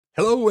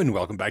Hello and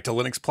welcome back to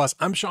Linux Plus.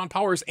 I'm Shawn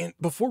Powers, and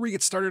before we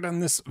get started on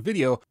this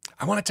video,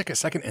 I want to take a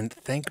second and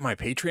thank my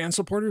Patreon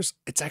supporters.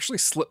 It's actually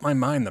slipped my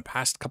mind the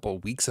past couple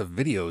weeks of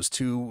videos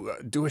to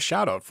do a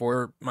shout out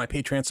for my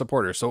Patreon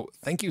supporters. So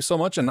thank you so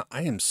much, and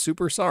I am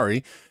super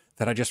sorry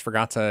that I just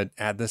forgot to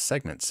add this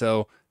segment.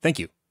 So thank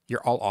you.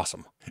 You're all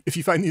awesome. If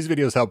you find these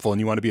videos helpful and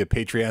you want to be a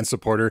Patreon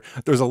supporter,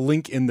 there's a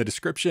link in the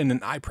description,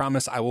 and I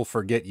promise I will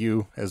forget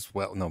you as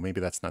well. No,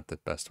 maybe that's not the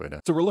best way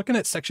to. So we're looking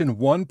at section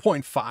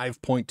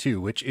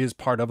 1.5.2, which is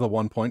part of the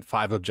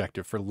 1.5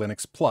 objective for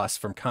Linux Plus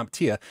from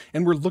CompTIA.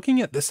 And we're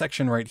looking at this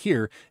section right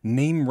here,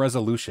 name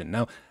resolution.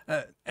 Now,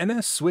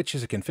 nsswitch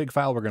is a config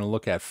file we're going to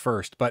look at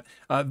first, but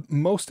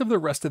most of the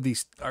rest of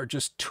these are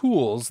just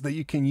tools that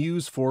you can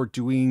use for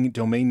doing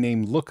domain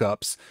name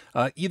lookups,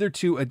 either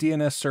to a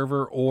DNS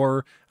server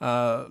or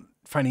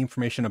finding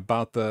information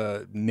about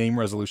the name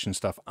resolution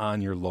stuff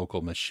on your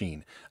local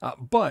machine.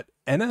 But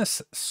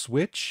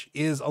nsswitch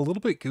is a little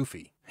bit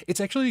goofy.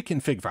 It's actually a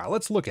config file.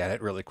 Let's look at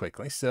it really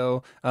quickly.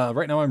 So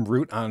right now I'm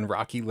root on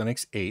Rocky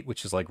Linux 8,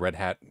 which is like Red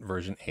Hat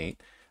version 8.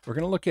 We're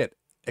going to look at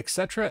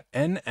etc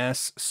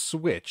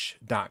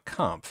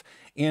nsswitch.conf.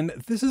 And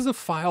this is a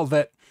file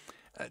that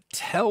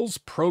tells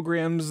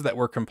programs that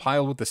were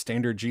compiled with the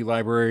standard G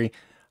library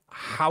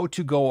how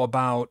to go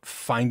about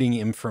finding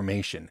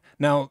information.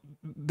 Now,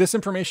 this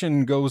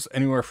information goes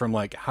anywhere from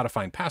like how to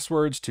find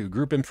passwords to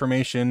group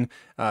information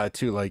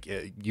to like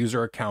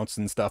user accounts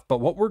and stuff. But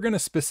what we're going to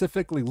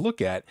specifically look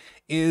at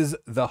is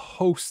the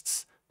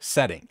hosts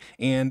setting.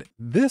 And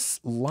this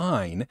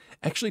line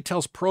actually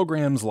tells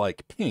programs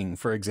like ping,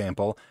 for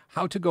example,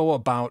 how to go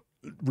about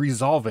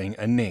resolving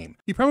a name.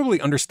 You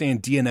probably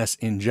understand DNS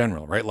in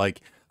general, right?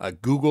 Like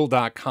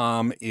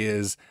google.com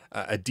is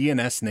a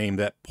DNS name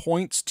that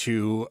points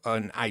to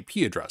an IP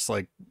address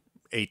like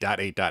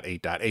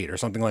 8.8.8.8 or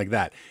something like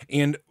that.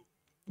 And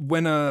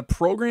when a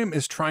program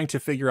is trying to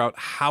figure out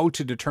how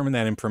to determine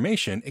that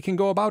information, it can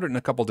go about it in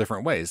a couple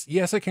different ways.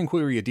 Yes, it can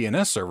query a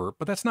DNS server,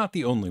 but that's not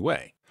the only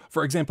way.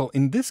 For example,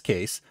 in this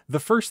case, the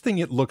first thing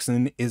it looks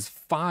in is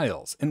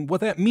files. And what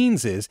that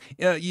means is,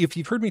 if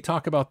you've heard me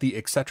talk about the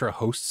etc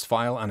hosts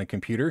file on a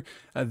computer,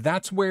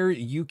 that's where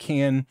you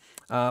can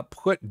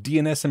put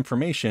DNS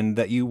information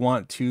that you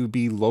want to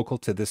be local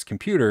to this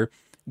computer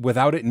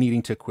without it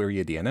needing to query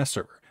a DNS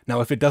server.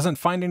 Now, if it doesn't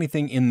find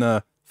anything in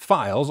the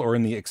files or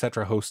in the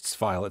etc hosts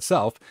file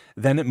itself,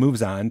 then it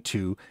moves on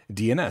to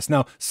DNS.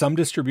 Now, some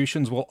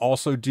distributions will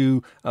also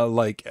do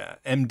like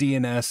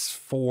mDNS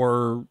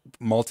for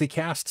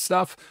multicast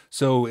stuff.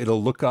 So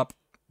it'll look up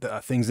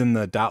things in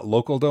the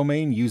 .local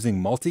domain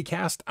using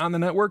multicast on the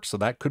network. So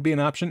that could be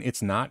an option.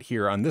 It's not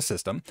here on this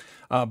system,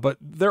 but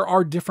there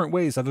are different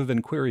ways other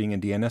than querying a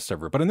DNS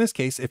server. But in this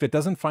case, if it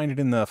doesn't find it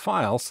in the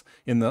files,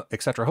 in the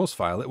etc host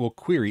file, it will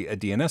query a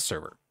DNS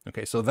server.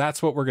 Okay, so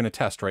that's what we're going to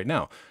test right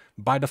now.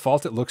 By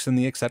default, it looks in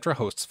the etc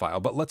hosts file,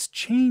 but let's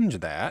change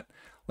that.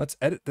 Let's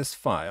edit this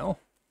file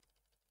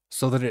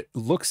so that it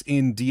looks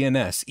in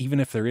DNS, even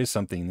if there is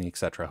something in the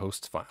etc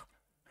hosts file.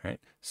 All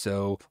right,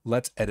 so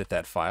let's edit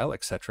that file,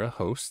 etc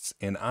hosts,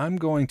 and I'm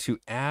going to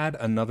add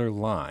another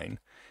line.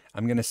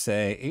 I'm going to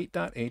say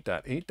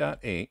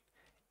 8.8.8.8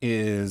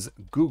 is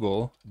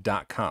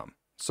google.com.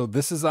 So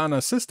this is on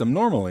a system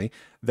normally.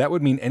 That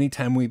would mean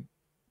anytime we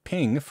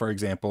ping, for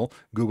example,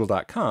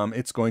 google.com,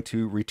 it's going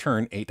to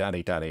return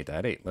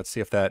 8.8.8.8. Let's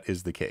see if that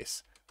is the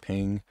case.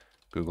 Ping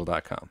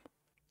google.com.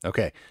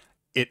 Okay,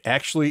 it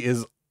actually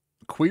is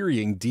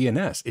querying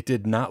DNS. It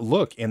did not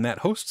look in that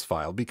hosts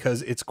file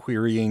because it's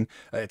querying,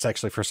 it's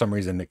actually for some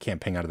reason it can't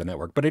ping out of the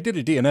network, but it did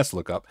a DNS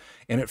lookup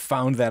and it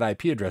found that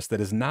IP address that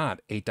is not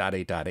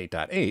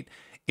 8.8.8.8.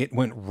 It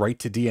went right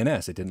to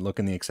DNS. It didn't look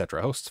in the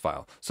etc hosts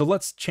file. So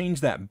let's change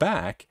that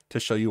back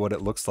to show you what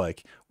it looks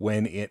like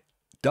when it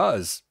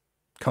does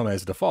come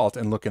as default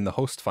and look in the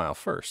host file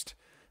first.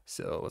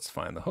 So let's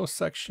find the host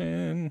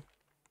section.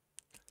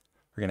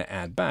 We're going to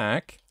add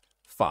back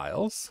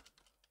files.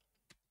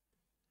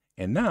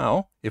 And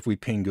now if we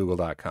ping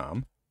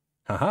google.com,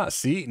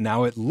 see,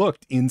 now it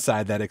looked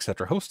inside that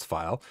etc host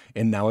file,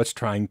 and now it's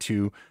trying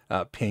to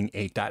ping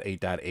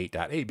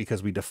 8.8.8.8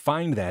 because we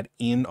defined that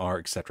in our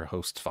etc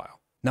host file.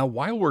 Now,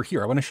 while we're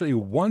here, I want to show you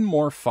one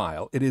more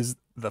file. It is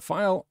the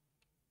file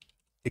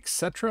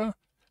etc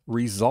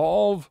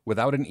resolv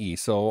without an E,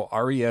 so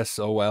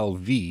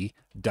resolv.conf.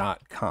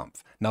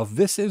 Now,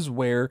 this is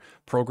where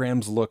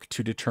programs look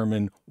to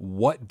determine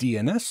what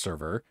DNS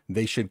server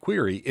they should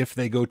query if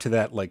they go to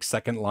that like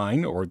second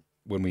line, or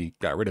when we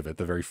got rid of it,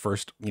 the very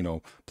first,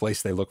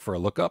 place they look for a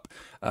lookup.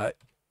 The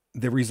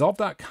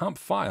resolv.conf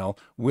file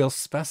will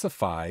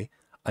specify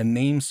a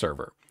name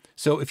server.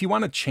 So if you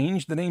want to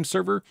change the name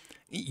server,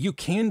 you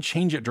can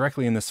change it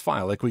directly in this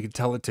file. Like we could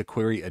tell it to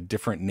query a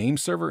different name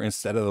server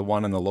instead of the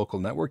one on the local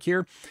network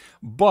here.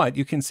 But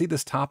you can see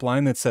this top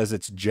line that says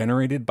it's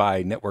generated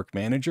by Network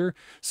Manager.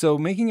 So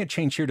making a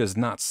change here does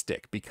not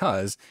stick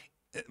because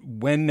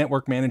when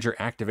Network Manager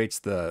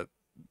activates the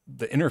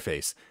the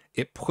interface,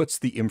 it puts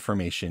the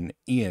information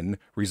in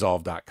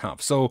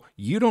resolv.conf. So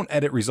you don't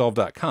edit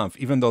resolv.conf,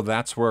 even though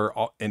that's where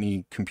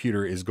any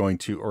computer is going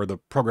to, or the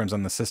programs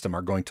on the system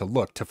are going to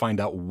look to find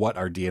out what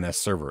our DNS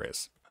server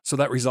is. So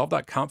that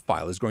resolv.conf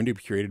file is going to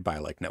be created by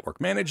like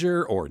Network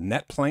Manager or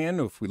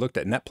NetPlan, if we looked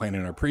at NetPlan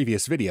in our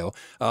previous video,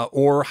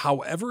 or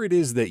however it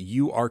is that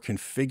you are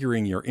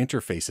configuring your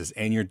interfaces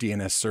and your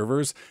DNS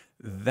servers.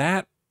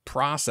 That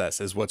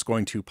process is what's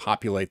going to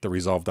populate the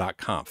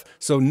resolv.conf.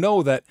 So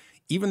know that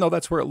even though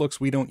that's where it looks,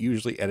 we don't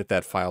usually edit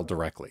that file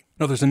directly.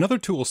 Now, there's another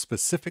tool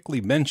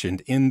specifically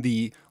mentioned in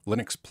the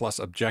Linux Plus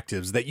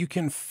objectives that you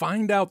can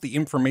find out the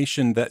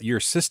information that your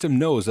system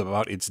knows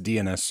about its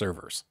DNS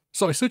servers.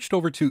 So I switched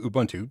over to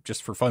Ubuntu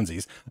just for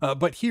funsies.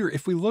 But here,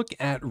 if we look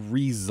at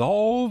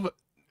resolvectl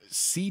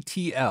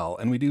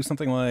and we do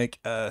something like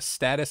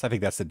status, I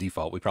think that's the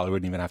default. We probably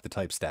wouldn't even have to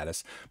type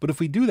status. But if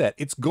we do that,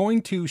 it's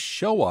going to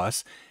show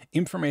us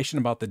information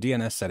about the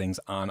DNS settings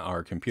on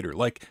our computer,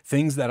 like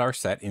things that are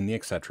set in the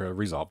etc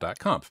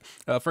resolv.conf.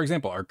 For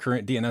example, our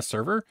current DNS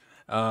server,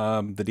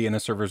 the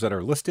DNS servers that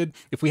are listed.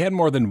 If we had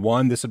more than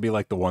one, this would be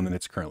like the one that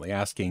it's currently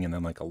asking, and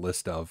then like a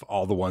list of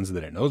all the ones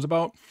that it knows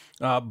about.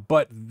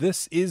 But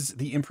this is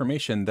the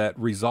information that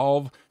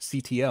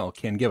resolvectl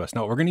can give us.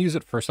 Now, we're going to use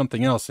it for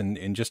something else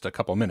in just a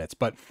couple minutes,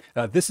 but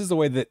this is the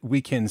way that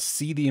we can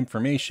see the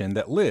information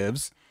that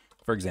lives,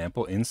 for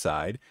example,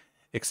 inside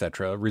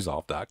etc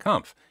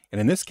resolv.conf.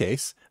 And in this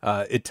case,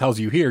 it tells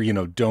you here,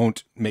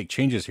 don't make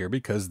changes here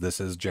because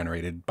this is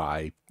generated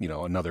by,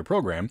 another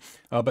program.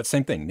 But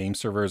same thing, name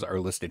servers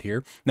are listed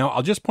here. Now,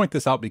 I'll just point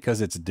this out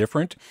because it's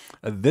different.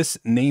 This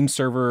name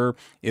server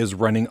is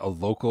running a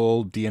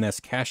local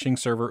DNS caching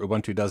server.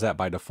 Ubuntu does that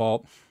by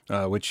default,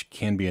 which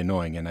can be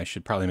annoying. And I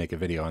should probably make a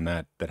video on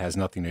that. That has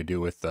nothing to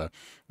do with the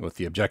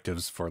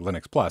objectives for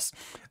Linux Plus.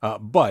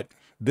 But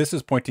this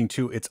is pointing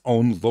to its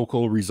own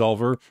local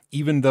resolver,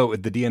 even though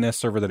the DNS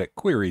server that it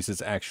queries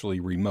is actually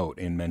remote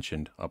and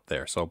mentioned up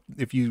there. So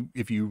if you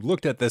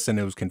looked at this and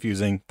it was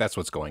confusing, that's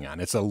what's going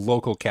on. It's a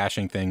local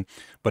caching thing,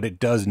 but it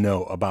does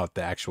know about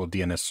the actual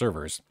DNS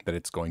servers that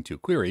it's going to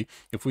query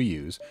if we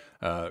use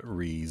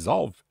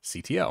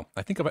resolvectl.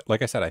 I think,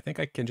 like I said, I think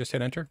I can just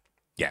hit enter.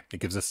 Yeah, it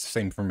gives us the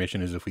same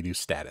information as if we do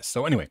status.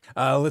 So anyway,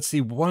 let's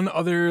see what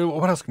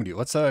else can we do?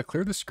 Let's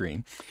clear the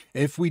screen.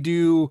 If we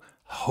do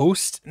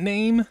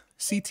hostnamectl,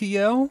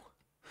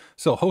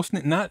 so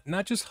hostname,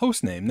 not just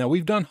hostname. Now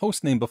we've done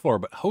hostname before,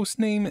 but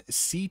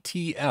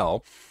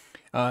hostnamectl,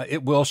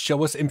 it will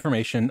show us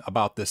information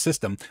about the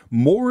system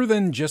more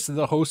than just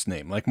the host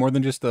name, like more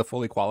than just the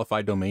fully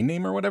qualified domain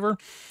name or whatever.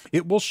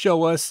 It will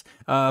show us,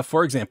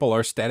 for example,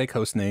 our static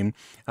host name.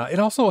 It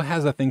also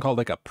has a thing called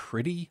like a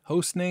pretty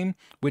host name,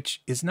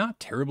 which is not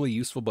terribly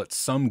useful, but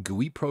some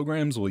GUI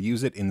programs will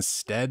use it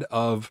instead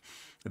of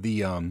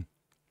the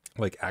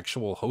like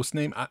actual host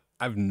name.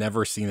 I've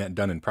never seen that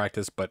done in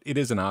practice, but it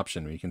is an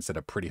option where you can set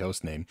a pretty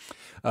host name.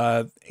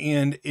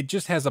 And it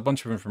just has a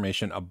bunch of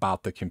information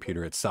about the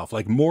computer itself,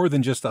 like more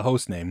than just the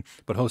host name,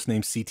 but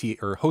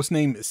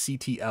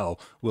hostnamectl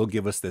will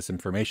give us this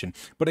information.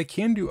 But it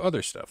can do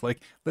other stuff.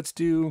 Like let's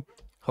do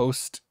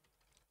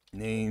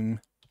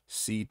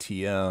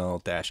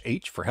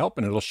hostnamectl-h for help,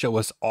 and it'll show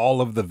us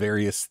all of the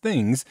various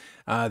things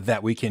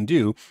that we can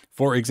do.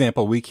 For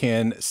example, we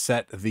can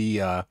set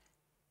the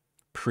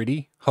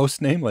pretty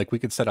host name. Like we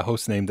could set a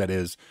host name that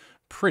is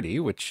pretty,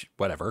 which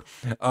whatever.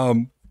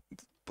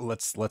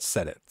 Let's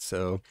set it.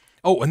 So,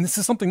 oh, and this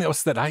is something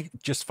else that I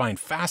just find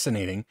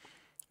fascinating.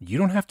 You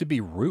don't have to be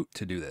root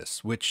to do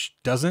this, which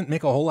doesn't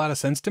make a whole lot of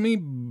sense to me,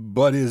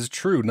 but is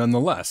true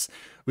nonetheless.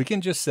 We can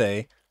just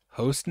say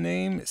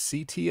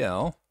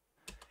hostnamectl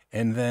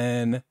and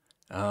then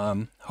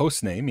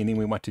host name, meaning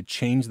we want to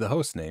change the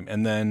host name,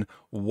 and then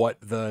what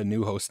the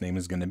new host name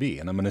is going to be.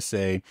 And I'm going to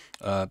say,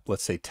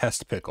 let's say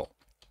test pickle.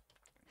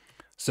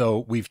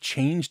 So we've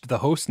changed the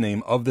host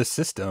name of the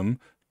system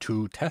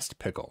to test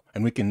pickle,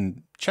 and we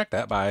can check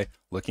that by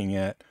looking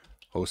at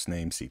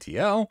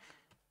hostnamectl,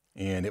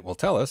 and it will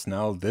tell us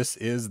now this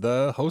is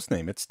the host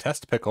name. It's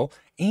test pickle,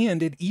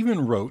 and it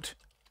even wrote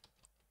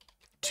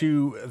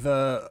to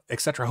the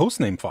etc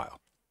hostname file.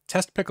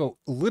 Test pickle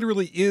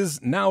literally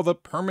is now the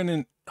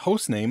permanent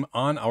host name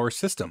on our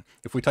system.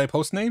 If we type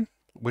hostname,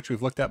 which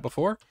we've looked at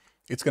before,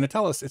 it's going to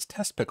tell us it's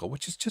test pickle,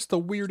 which is just the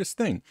weirdest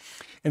thing.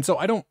 And so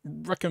I don't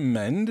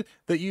recommend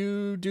that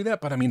you do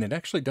that, but I mean, it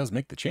actually does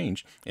make the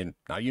change. And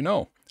now you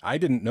know. I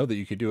didn't know that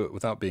you could do it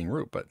without being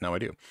root, but now I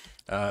do.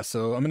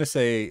 So I'm going to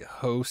say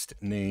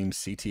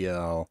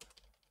hostnamectl,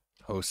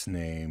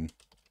 hostname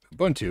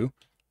Ubuntu.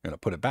 I'm going to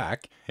put it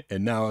back.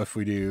 And now if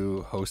we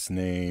do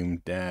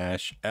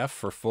hostname-f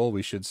for full,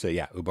 we should say,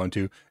 yeah,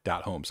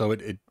 ubuntu.home. So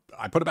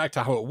I put it back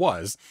to how it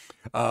was,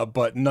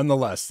 but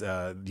nonetheless,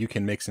 you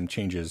can make some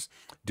changes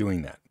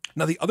doing that.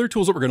 Now, the other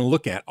tools that we're going to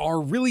look at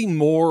are really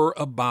more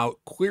about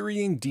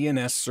querying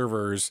DNS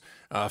servers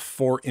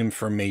for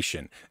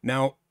information.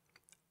 Now,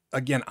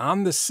 again,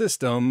 on the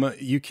system,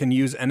 you can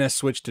use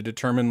nsswitch to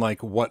determine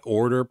like what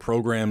order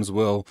programs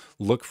will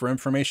look for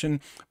information,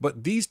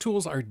 but these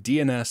tools are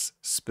DNS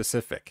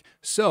specific.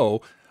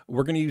 So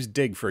we're going to use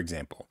dig, for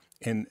example.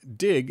 And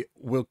dig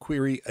will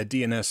query a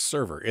DNS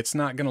server. It's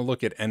not going to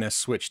look at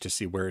nsswitch to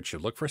see where it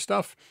should look for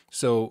stuff.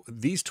 So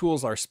these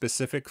tools are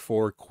specific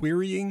for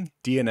querying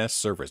DNS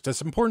servers.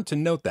 It's important to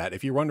note that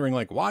if you're wondering,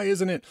 like, why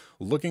isn't it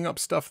looking up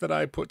stuff that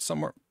I put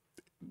somewhere?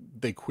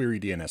 They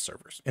query DNS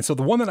servers. And so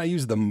the one that I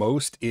use the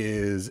most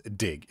is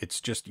dig.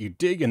 It's just you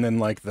dig and then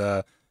like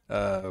the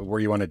where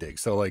you want to dig.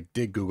 So like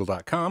dig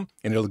google.com,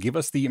 and it'll give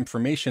us the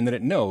information that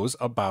it knows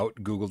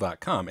about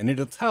google.com, and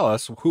it'll tell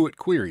us who it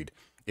queried.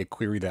 It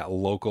queried that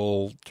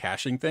local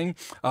caching thing.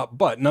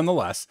 But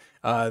nonetheless,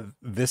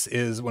 this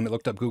is when it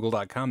looked up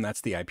google.com,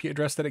 that's the IP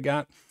address that it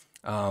got.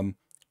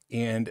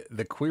 And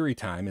the query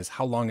time is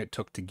how long it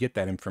took to get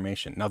that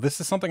information. Now,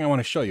 this is something I want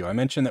to show you. I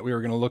mentioned that we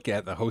were going to look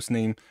at the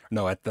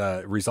at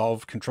the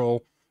resolve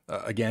control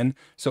again.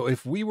 So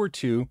if we were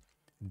to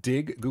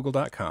dig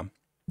google.com,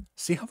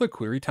 see how the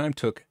query time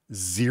took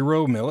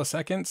 0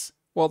 milliseconds?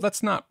 Well,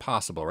 that's not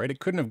possible, right? It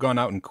couldn't have gone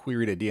out and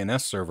queried a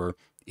DNS server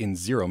in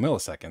 0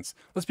 milliseconds.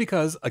 That's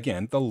because,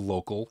 again, the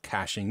local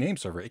caching name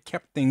server, it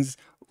kept things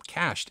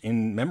cached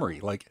in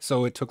memory.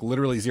 So it took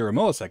literally 0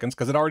 milliseconds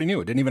because it already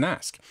knew, it didn't even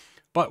ask.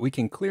 But we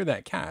can clear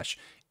that cache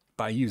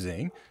by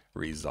using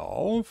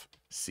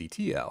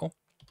resolvectl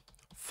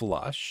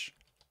flush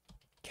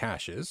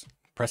caches,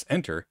 press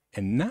enter.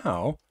 And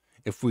now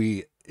if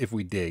we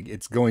dig,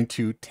 it's going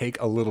to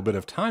take a little bit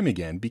of time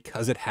again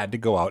because it had to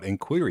go out and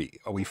query.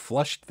 We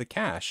flushed the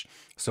cache,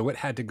 so it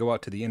had to go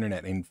out to the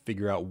internet and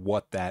figure out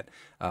what that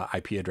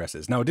IP address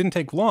is. Now, it didn't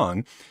take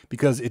long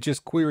because it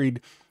just queried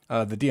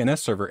the DNS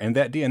server, and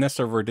that DNS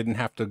server didn't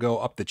have to go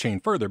up the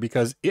chain further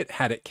because it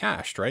had it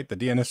cached, right? The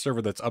DNS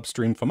server that's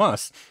upstream from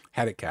us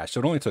had it cached. So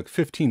it only took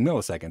 15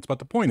 milliseconds. But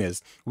the point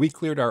is, we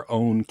cleared our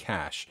own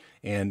cache.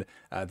 And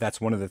that's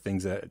one of the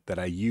things that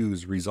I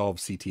use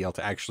resolvectl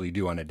to actually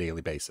do on a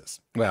daily basis.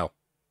 Well,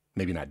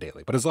 maybe not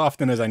daily, but as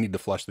often as I need to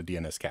flush the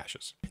DNS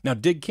caches. Now,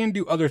 dig can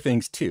do other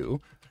things too.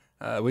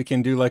 We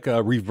can do like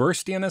a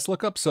reverse DNS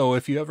lookup. So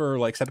if you ever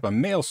set up a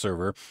mail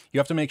server, you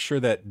have to make sure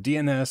that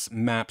DNS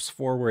maps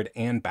forward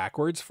and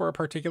backwards for a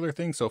particular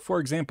thing. So for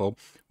example,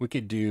 we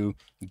could do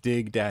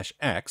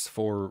dig-x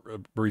for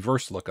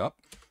reverse lookup.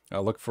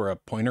 Look for a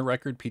pointer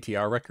record,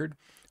 PTR record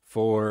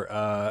for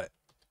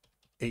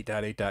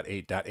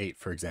 8.8.8.8,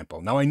 for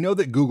example. Now I know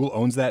that Google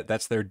owns that.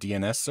 That's their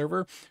DNS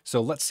server.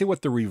 So let's see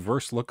what the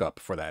reverse lookup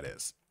for that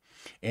is.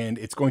 And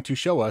it's going to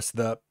show us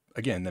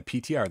again, the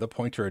PTR, the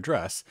pointer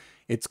address.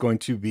 It's going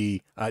to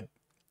be the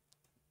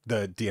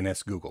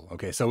DNS Google.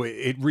 Okay, so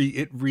it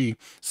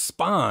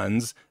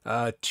responds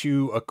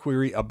to a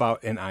query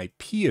about an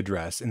IP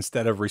address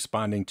instead of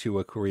responding to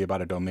a query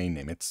about a domain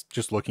name. It's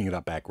just looking it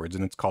up backwards,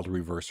 and it's called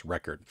reverse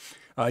record.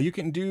 You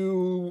can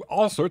do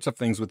all sorts of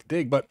things with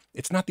dig, but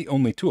it's not the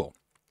only tool.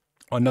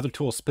 Another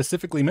tool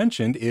specifically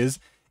mentioned is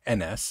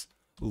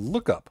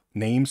nslookup,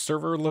 name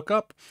server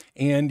lookup,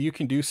 and you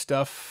can do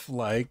stuff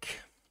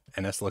like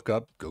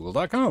nslookup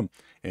google.com,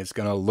 and it's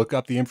going to look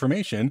up the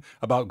information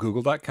about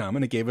google.com,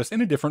 and it gave us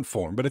in a different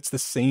form, but it's the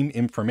same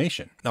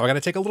information. Now I got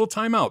to take a little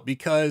time out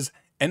because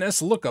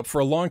nslookup for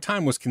a long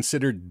time was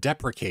considered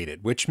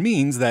deprecated, which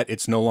means that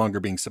it's no longer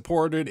being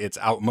supported, it's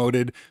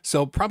outmoded.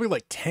 So probably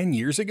like 10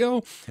 years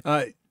ago,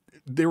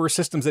 there were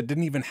systems that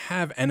didn't even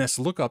have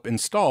nslookup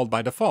installed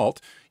by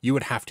default. You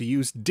would have to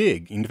use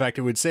dig. In fact,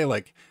 it would say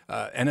like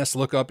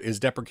nslookup is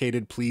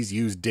deprecated, please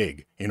use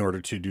dig in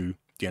order to do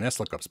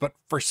DNS lookups. But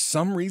for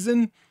some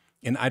reason,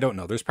 and I don't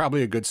know, there's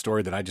probably a good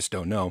story that I just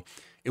don't know,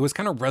 it was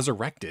kind of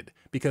resurrected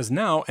because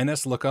now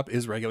nslookup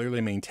is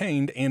regularly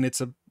maintained, and it's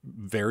a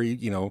very,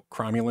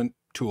 cromulent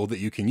tool that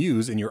you can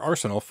use in your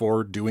arsenal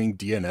for doing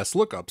DNS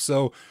lookups.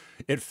 So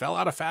it fell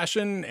out of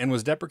fashion and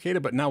was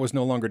deprecated, but now is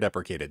no longer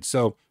deprecated.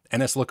 So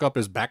nslookup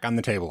is back on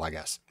the table, I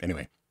guess.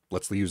 Anyway,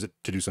 let's use it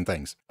to do some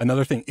things.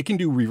 Another thing, it can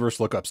do reverse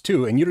lookups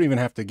too, and you don't even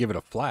have to give it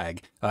a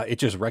flag. It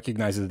just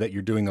recognizes that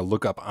you're doing a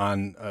lookup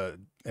on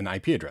an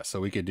IP address. So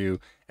we could do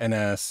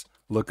nslookup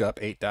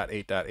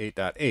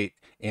 8.8.8.8,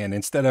 and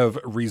instead of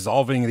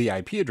resolving the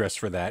IP address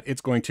for that,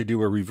 it's going to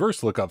do a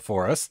reverse lookup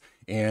for us.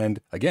 And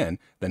again,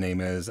 the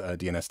name is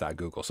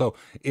dns.google. So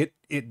it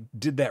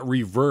did that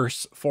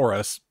reverse for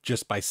us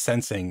just by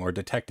sensing or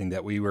detecting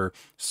that we were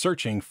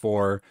searching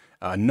for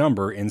a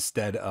number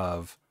instead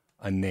of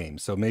a name.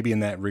 So maybe in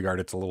that regard,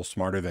 it's a little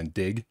smarter than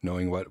dig,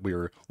 knowing what we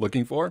were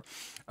looking for.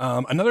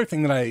 Another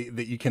thing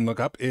that you can look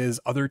up is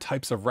other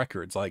types of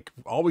records. Like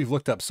all we've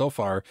looked up so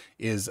far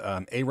is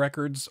A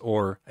records,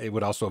 or it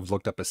would also have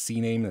looked up a C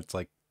name that's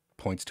like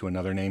points to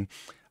another name.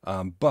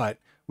 But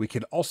we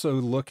could also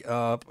look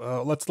up,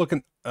 let's look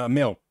at a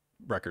mail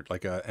record,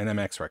 like an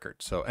NMX record.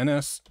 So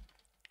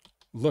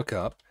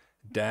nslookup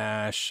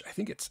dash, I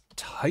think it's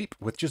type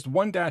with just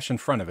one dash in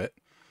front of it,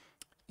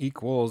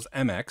 equals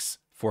MX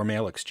for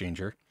mail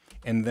exchanger.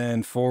 And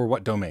then for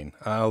what domain?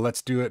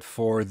 Let's do it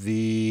for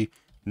the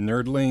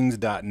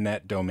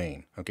nerdlings.net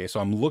domain. Okay, so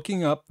I'm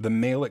looking up the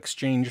mail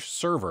exchange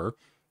server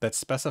that's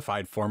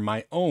specified for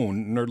my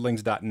own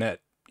nerdlings.net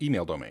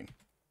email domain.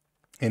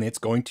 And it's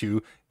going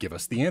to give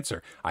us the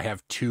answer. I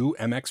have 2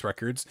 MX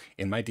records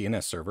in my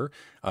DNS server.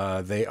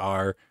 They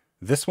are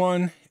this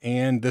one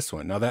and this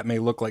one. Now that may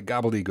look like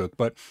gobbledygook,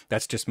 but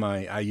that's just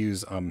I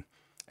use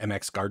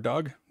MX Guard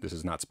Dog. This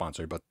is not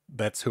sponsored, but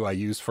that's who I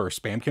use for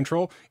spam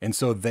control. And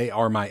so they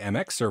are my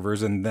MX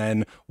servers. And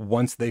then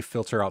once they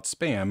filter out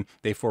spam,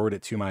 they forward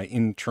it to my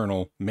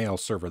internal mail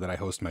server that I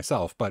host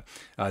myself. But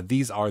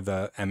these are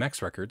the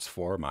MX records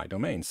for my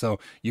domain. So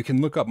you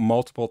can look up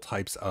multiple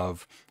types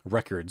of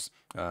records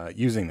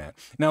using that.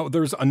 Now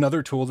there's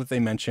another tool that they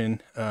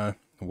mention,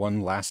 one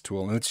last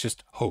tool, and it's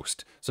just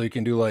host. So you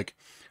can do like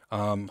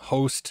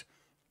host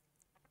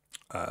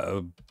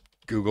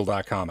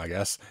google.com, I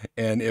guess,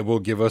 and it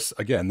will give us,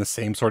 again, the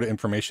same sort of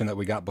information that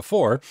we got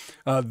before.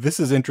 This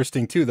is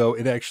interesting too, though.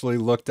 It actually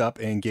looked up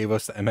and gave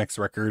us the MX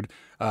record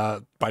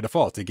by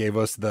default. It gave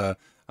us the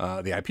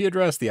IP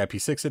address, the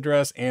IP6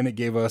 address, and it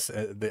gave us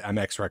the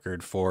MX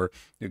record for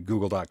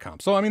google.com.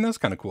 So, I mean, that's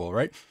kind of cool,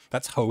 right?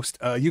 That's host.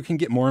 You can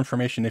get more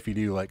information if you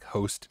do like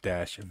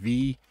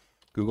host-v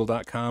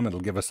google.com. It'll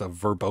give us a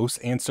verbose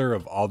answer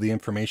of all the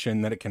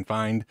information that it can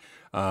find,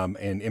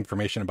 and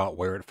information about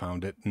where it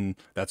found it and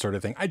that sort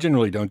of thing. I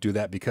generally don't do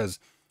that because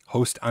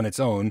host on its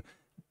own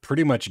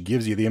pretty much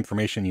gives you the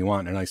information you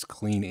want in a nice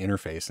clean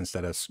interface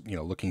instead of,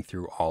 looking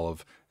through all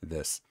of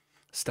this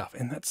stuff.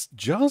 And that's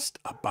just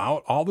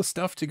about all the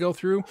stuff to go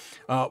through.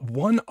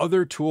 One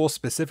other tool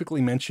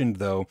specifically mentioned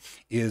though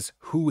is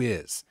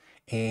Whois.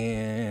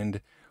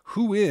 And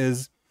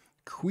Whois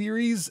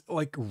queries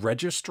like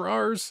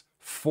registrars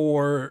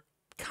for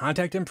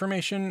contact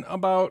information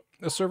about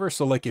a server.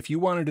 So like if you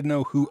wanted to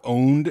know who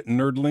owned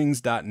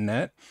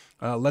nerdlings.net,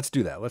 let's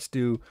do that. Let's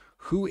do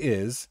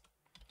Whois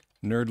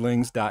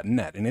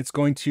nerdlings.net, and it's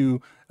going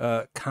to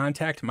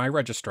contact my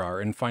registrar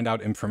and find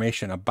out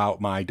information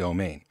about my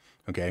domain.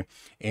 Okay.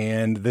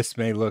 And this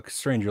may look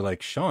strange. You're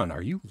like, Shawn,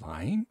 are you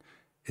lying?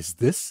 Is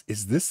this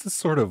the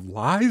sort of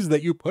lies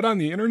that you put on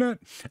the internet?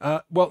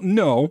 Well,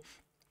 no.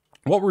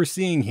 What we're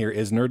seeing here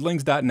is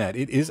nerdlings.net.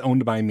 It is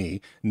owned by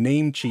me.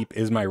 Namecheap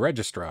is my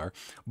registrar.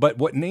 But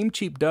what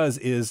Namecheap does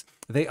is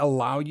they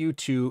allow you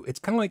to, it's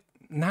kind of like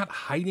not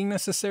hiding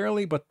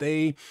necessarily, but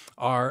they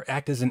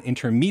act as an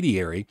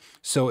intermediary.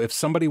 So if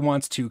somebody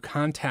wants to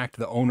contact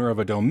the owner of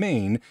a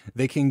domain,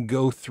 they can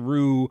go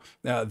through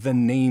the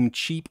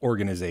Namecheap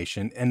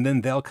organization, and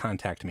then they'll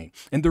contact me.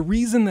 And the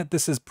reason that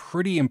this is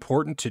pretty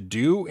important to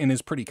do and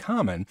is pretty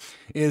common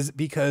is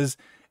because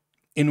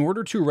in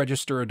order to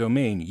register a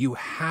domain, you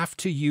have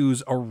to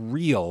use a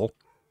real,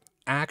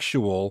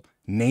 actual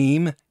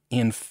name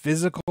and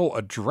physical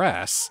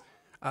address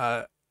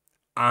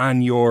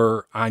on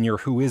your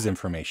Whois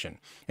information.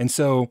 And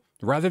so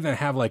rather than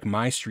have like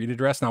my street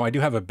address, now I do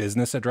have a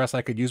business address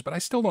I could use, but I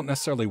still don't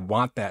necessarily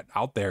want that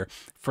out there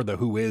for the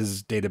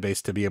Whois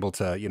database to be able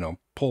to,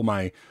 pull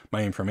my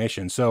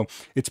information. So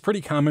it's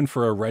pretty common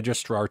for a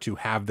registrar to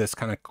have this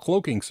kind of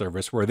cloaking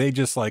service where they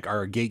just like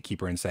are a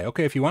gatekeeper and say,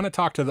 okay, if you want to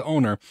talk to the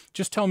owner,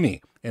 just tell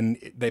me. And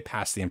they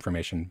pass the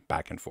information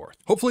back and forth.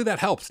 Hopefully that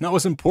helps. Now it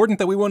was important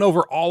that we went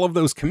over all of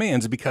those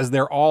commands because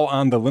they're all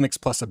on the Linux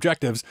Plus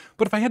objectives.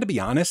 But if I had to be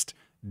honest,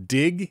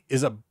 dig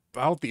is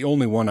about the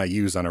only one I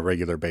use on a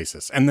regular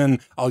basis. And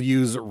then I'll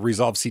use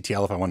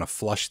resolvectl if I want to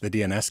flush the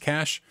DNS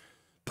cache.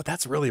 But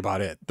that's really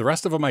about it. The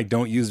rest of them I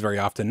don't use very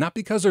often, not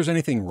because there's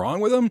anything wrong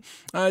with them,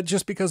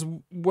 just because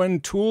when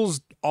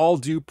tools all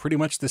do pretty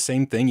much the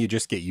same thing, you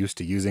just get used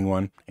to using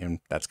one, and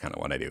that's kind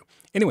of what I do.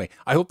 Anyway,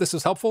 I hope this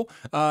was helpful,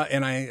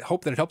 and I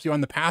hope that it helps you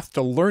on the path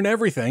to learn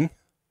everything,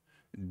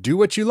 do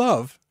what you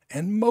love,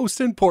 and most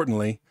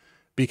importantly,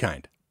 be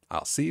kind.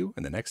 I'll see you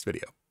in the next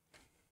video.